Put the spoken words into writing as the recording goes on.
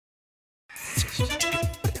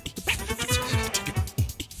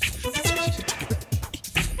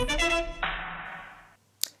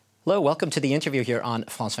Hello, welcome to the interview here on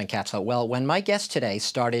France 24. Well, when my guest today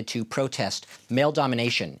started to protest male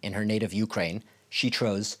domination in her native Ukraine, she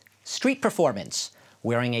chose street performance,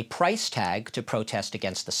 wearing a price tag to protest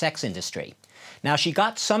against the sex industry. Now, she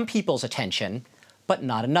got some people's attention, but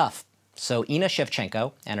not enough. So Inna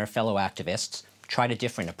Shevchenko and her fellow activists tried a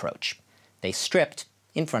different approach. They stripped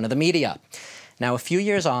in front of the media. Now, a few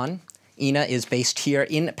years on, Inna is based here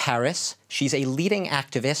in Paris. She's a leading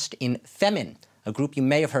activist in FEMEN, a group you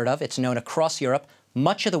may have heard of. It's known across Europe,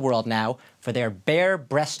 much of the world now, for their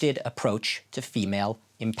bare-breasted approach to female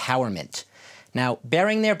empowerment. Now,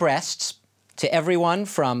 baring their breasts to everyone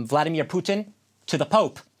from Vladimir Putin to the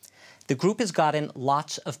Pope, the group has gotten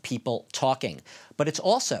lots of people talking. But it's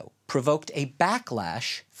also provoked a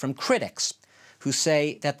backlash from critics who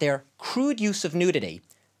say that their crude use of nudity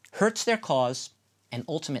hurts their cause and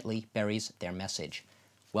ultimately buries their message.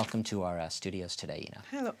 Welcome to our studios today, Inna.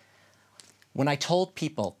 Hello. When I told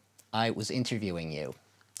people I was interviewing you,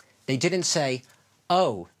 they didn't say,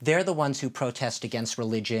 oh, they're the ones who protest against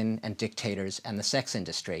religion and dictators and the sex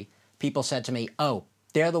industry. People said to me, oh,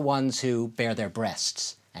 they're the ones who bare their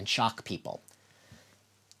breasts and shock people.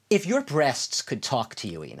 If your breasts could talk to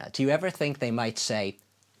you, Inna, do you ever think they might say,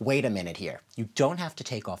 wait a minute here, you don't have to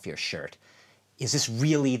take off your shirt. Is this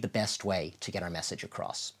really the best way to get our message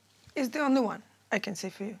across? It's the only one, I can say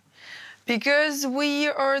for you. Because we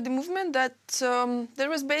are the movement that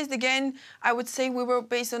was based, again, I would say we were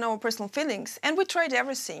based on our personal feelings. And we tried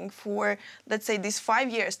everything for, let's say, these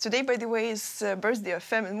 5 years. Today, by the way, is birthday of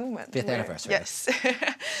FEMEN movement. Fifth anniversary. Yes.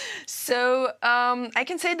 So I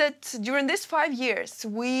can say that during these 5 years,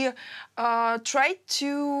 we tried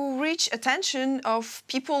to reach attention of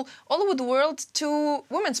people all over the world to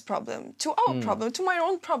women's problem, to our problem, to my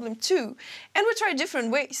own problem too. And we tried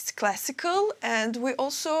different ways, classical, and we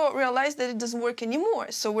also realized that it doesn't work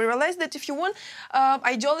anymore. So we realized that if you want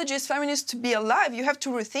ideology as feminists to be alive, you have to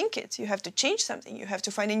rethink it. You have to change something. You have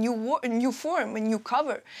to find a new form, a new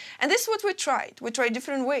cover. And this is what we tried. We tried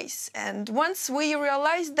different ways. And once we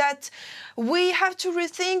realized that we have to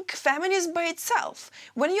rethink feminism by itself.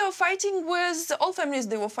 When you are fighting with all feminists,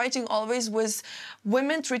 they were fighting always with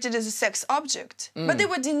women treated as a sex object. But they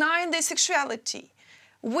were denying their sexuality.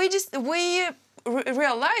 We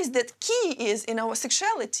realized that key is in our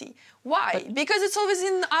sexuality. Why? Because it's always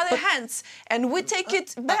in other hands, and we take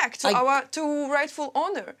it back to our rightful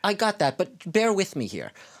honor. I got that, but bear with me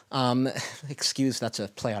here. Excuse, that's a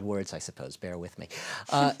play on words, I suppose. Bear with me.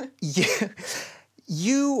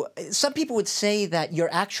 Some people would say that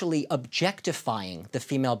you're actually objectifying the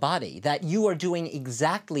female body, that you are doing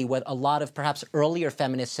exactly what a lot of perhaps earlier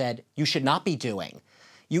feminists said you should not be doing.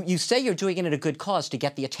 You say you're doing it at a good cause to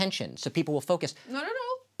get the attention, so people will focus. Not at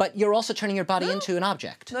all. But you're also turning your body into an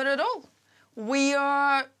object. Not at all. We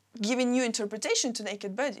are giving new interpretation to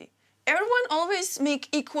naked body. Everyone always make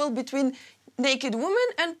equal between naked woman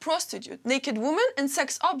and prostitute, naked woman and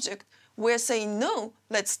sex object. We're saying no,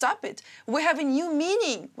 let's stop it. We have a new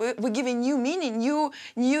meaning. We're giving new meaning, new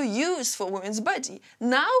use for women's body.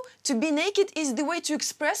 Now, to be naked is the way to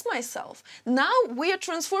express myself. Now we are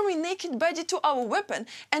transforming naked body to our weapon,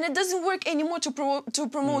 and it doesn't work anymore to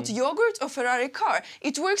promote yogurt or Ferrari car.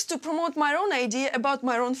 It works to promote my own idea about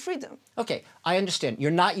my own freedom. Okay, I understand.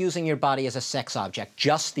 You're not using your body as a sex object,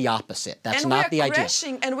 just the opposite. That's not the idea.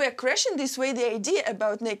 And we're crashing this way the idea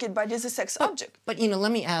about naked body as a sex object. But, you know,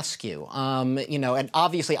 let me ask you, you know, and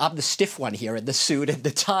obviously I'm the stiff one here in the suit and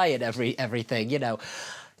the tie and everything, you know.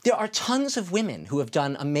 There are tons of women who have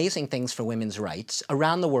done amazing things for women's rights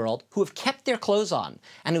around the world who have kept their clothes on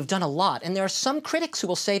and who've done a lot. And there are some critics who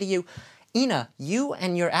will say to you, Inna, you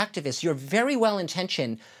and your activists, you're very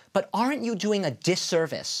well-intentioned, but aren't you doing a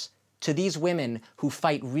disservice to these women who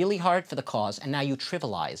fight really hard for the cause, and now you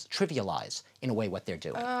trivialize in a way what they're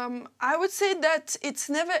doing? I would say that it's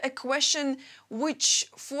never a question which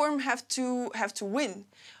form have to win.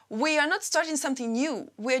 We are not starting something new.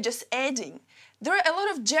 We're just adding. There are a lot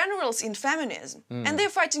of generals in feminism, and they're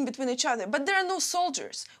fighting between each other, but there are no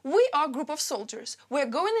soldiers. We are a group of soldiers. We're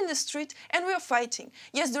going in the street, and we are fighting.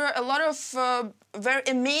 Yes, there are a lot of very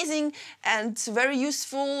amazing and very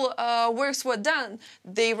useful works were done.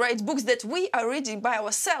 They write books that we are reading by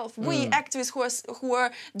ourselves. We activists who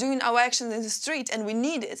are doing our actions in the street and we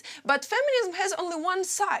need it. But feminism has only one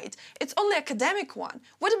side. It's only academic one.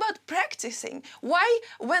 What about practicing? Why,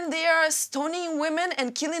 when they are stoning women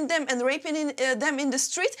and killing them and raping them in the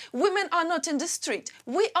street, women are not in the street?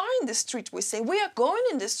 We are in the street, we say. We are going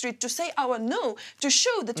in the street to say our no, to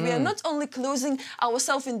show that we are not only closing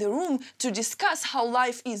ourselves in the room to discuss how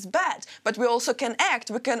life is bad, but we also can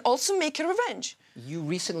act. We can also make a revenge. You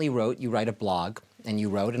recently wrote, you write a blog, and you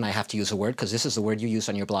wrote, and I have to use a word because this is the word you use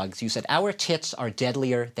on your blogs, you said, "Our tits are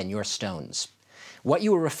deadlier than your stones." What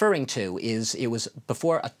you were referring to is, it was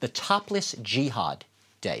before the topless jihad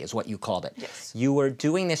day, is what you called it. Yes. You were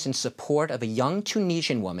doing this in support of a young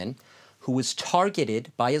Tunisian woman who was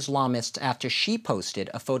targeted by Islamists after she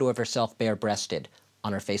posted a photo of herself bare-breasted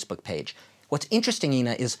on her Facebook page. What's interesting,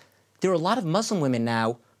 Inna, is there are a lot of Muslim women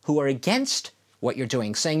now who are against what you're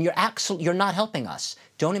doing, saying you're not helping us.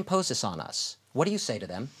 Don't impose this on us. What do you say to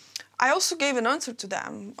them? I also gave an answer to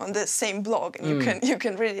them on the same blog, and you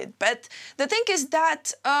can read it. But the thing is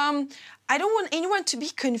that I don't want anyone to be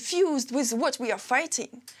confused with what we are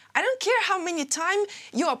fighting. I don't care how many times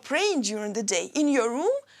you are praying during the day, in your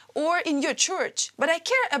room or in your church, but I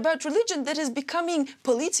care about religion that is becoming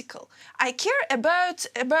political. I care about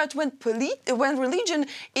when religion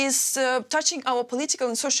is touching our political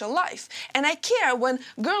and social life. And I care when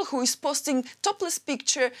girl who is posting topless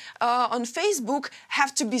picture on Facebook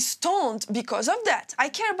have to be stoned because of that. I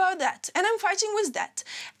care about that, and I'm fighting with that.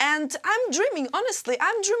 And I'm dreaming, honestly,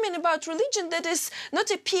 I'm dreaming about religion that is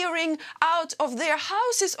not appearing out of their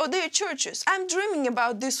houses or their churches. I'm dreaming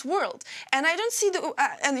about this world, and I don't see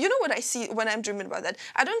and you know what I see when I'm dreaming about that?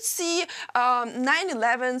 I don't see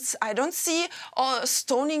 9/11s, I don't see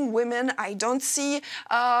stoning women, I don't see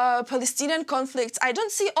Palestinian conflicts, I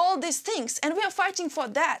don't see all these things, and we are fighting for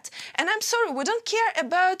that. And I'm sorry, we don't care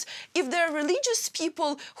about if there are religious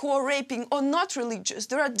people who are raping or not religious.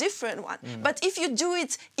 There are different ones. But if you do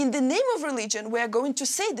it in the name of religion, we are going to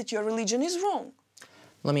say that your religion is wrong.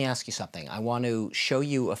 Let me ask you something. I want to show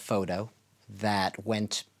you a photo that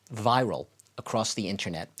went viral across the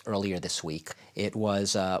internet earlier this week. It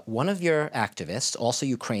was one of your activists, also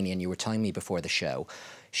Ukrainian, you were telling me before the show.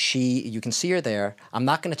 You can see her there. I'm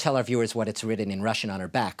not going to tell our viewers what it's written in Russian on her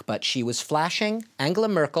back, but she was flashing Angela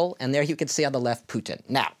Merkel, and there you can see on the left Putin.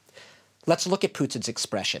 Now, let's look at Putin's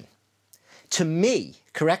expression. To me,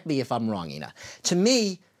 correct me if I'm wrong, Inna, to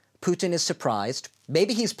me, Putin is surprised.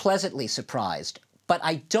 Maybe he's pleasantly surprised, but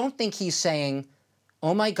I don't think he's saying,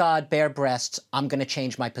 oh my God, bare breasts, I'm going to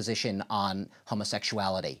change my position on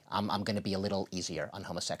homosexuality. I'm going to be a little easier on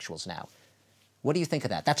homosexuals now. What do you think of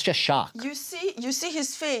that? That's just shock. You see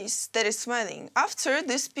his face that is smiling. After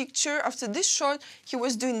this picture, after this shot, he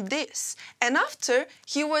was doing this. And after,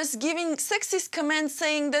 he was giving sexist comments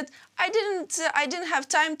saying that I didn't have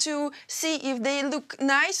time to see if they look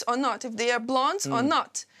nice or not, if they are blondes or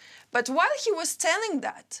not. But while he was telling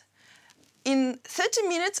that, in 30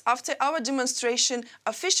 minutes after our demonstration,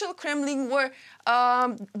 official Kremlin were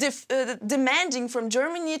demanding from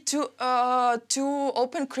Germany to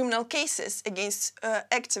open criminal cases against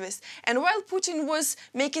activists. And while Putin was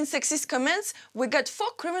making sexist comments, we got 4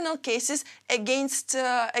 criminal cases against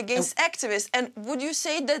activists. And would you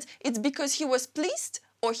say that it's because he was pleased?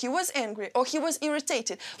 Or he was angry, or he was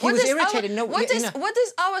irritated. What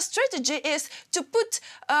is our strategy is to put,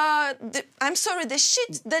 the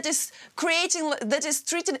shit that is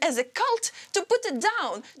treated as a cult, to put it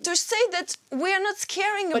down, to say that we are not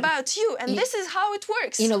caring about you, and this is how it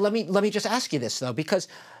works. Inna, let me just ask you this though, because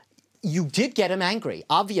you did get him angry.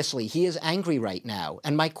 Obviously, he is angry right now.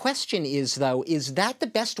 And my question is, though, is that the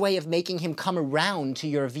best way of making him come around to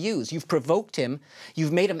your views? You've provoked him.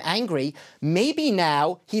 You've made him angry. Maybe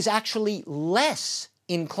now he's actually less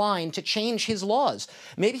inclined to change his laws.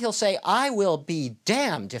 Maybe he'll say, I will be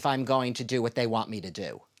damned if I'm going to do what they want me to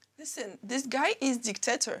do. Listen, this guy is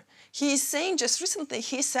dictator. He is saying, just recently,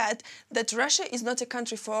 he said that Russia is not a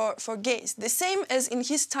country for gays. The same as in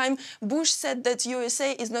his time, Bush said that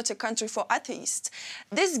USA is not a country for atheists.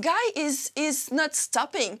 This guy is not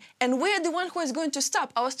stopping, and we're the one who is going to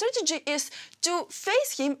stop. Our strategy is to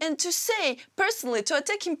face him and to say personally, to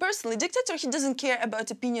attack him personally. Dictator, he doesn't care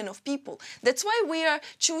about opinion of people. That's why we are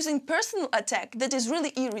choosing personal attack that is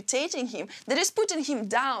really irritating him, that is putting him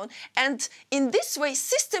down. And in this way,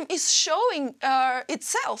 system is showing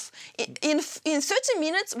itself. In 30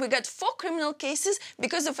 minutes, we got 4 criminal cases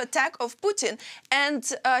because of attack of Putin, and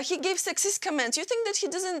he gave sexist comments. You think that he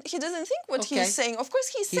doesn't think what he's saying? Of course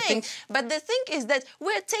he's saying, but the thing is that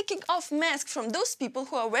we're taking off masks from those people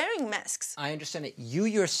who are wearing masks. I understand it. You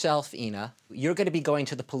yourself, Inna, you're going to be going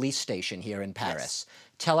to the police station here in Paris. Yes.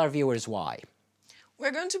 Tell our viewers why. We're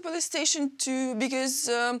going to police station too because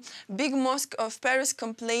big mosque of Paris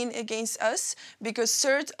complained against us because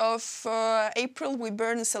 3rd of April we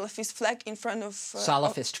burned a Salafist flag in front of...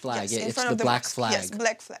 Salafist flag, yes, it's the black mosque. flag. Yes,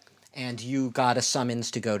 black flag. And you got a summons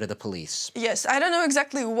to go to the police. Yes, I don't know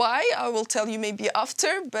exactly why. I will tell you maybe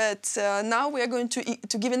after, but now we are going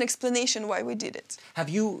to give an explanation why we did it. Have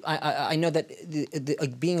you, I know that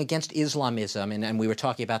being against Islamism, and we were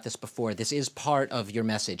talking about this before, this is part of your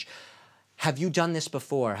message. Have you done this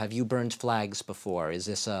before? Have you burned flags before? Is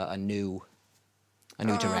this a new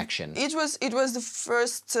direction? It was the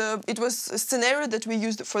first. It was a scenario that we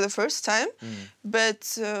used for the first time. But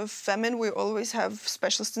FEMEN, we always have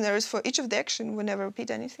special scenarios for each of the action. We never repeat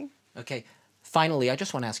anything. Okay. Finally, I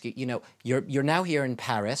just want to ask you. You know, you're now here in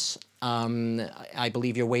Paris. I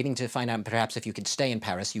believe you're waiting to find out perhaps if you can stay in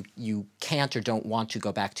Paris. You can't or don't want to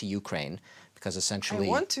go back to Ukraine. Because essentially... I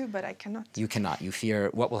want to, but I cannot. You cannot. You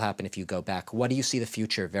fear what will happen if you go back. What do you see the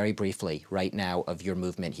future, very briefly, right now, of your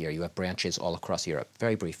movement here? You have branches all across Europe.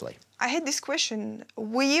 Very briefly. I had this question.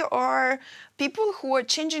 We are people who are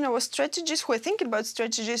changing our strategies, who are thinking about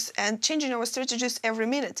strategies and changing our strategies every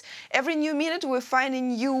minute. Every new minute, we find a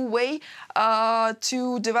new way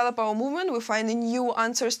to develop our movement. We find a new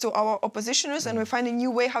answers to our oppositioners, and we find a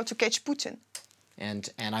new way how to catch Putin.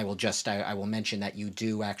 And I will mention that you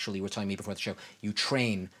do actually, you were telling me before the show, you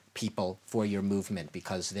train people for your movement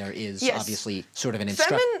because there is obviously sort of an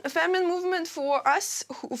FEMEN movement for us,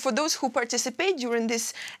 for those who participate during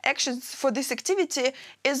this actions, for this activity,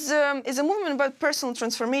 is a movement about personal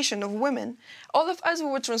transformation of women. All of us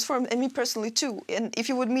were transformed, and me personally too. And if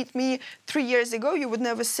you would meet me 3 years ago, you would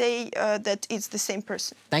never say that it's the same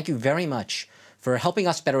person. Thank you very much for helping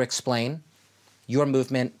us better explain your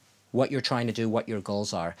movement, what you're trying to do, what your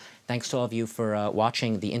goals are. Thanks to all of you for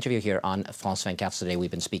watching the interview here on France 24 today. We've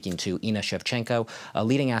been speaking to Inna Shevchenko, a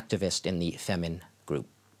leading activist in the FEMEN group.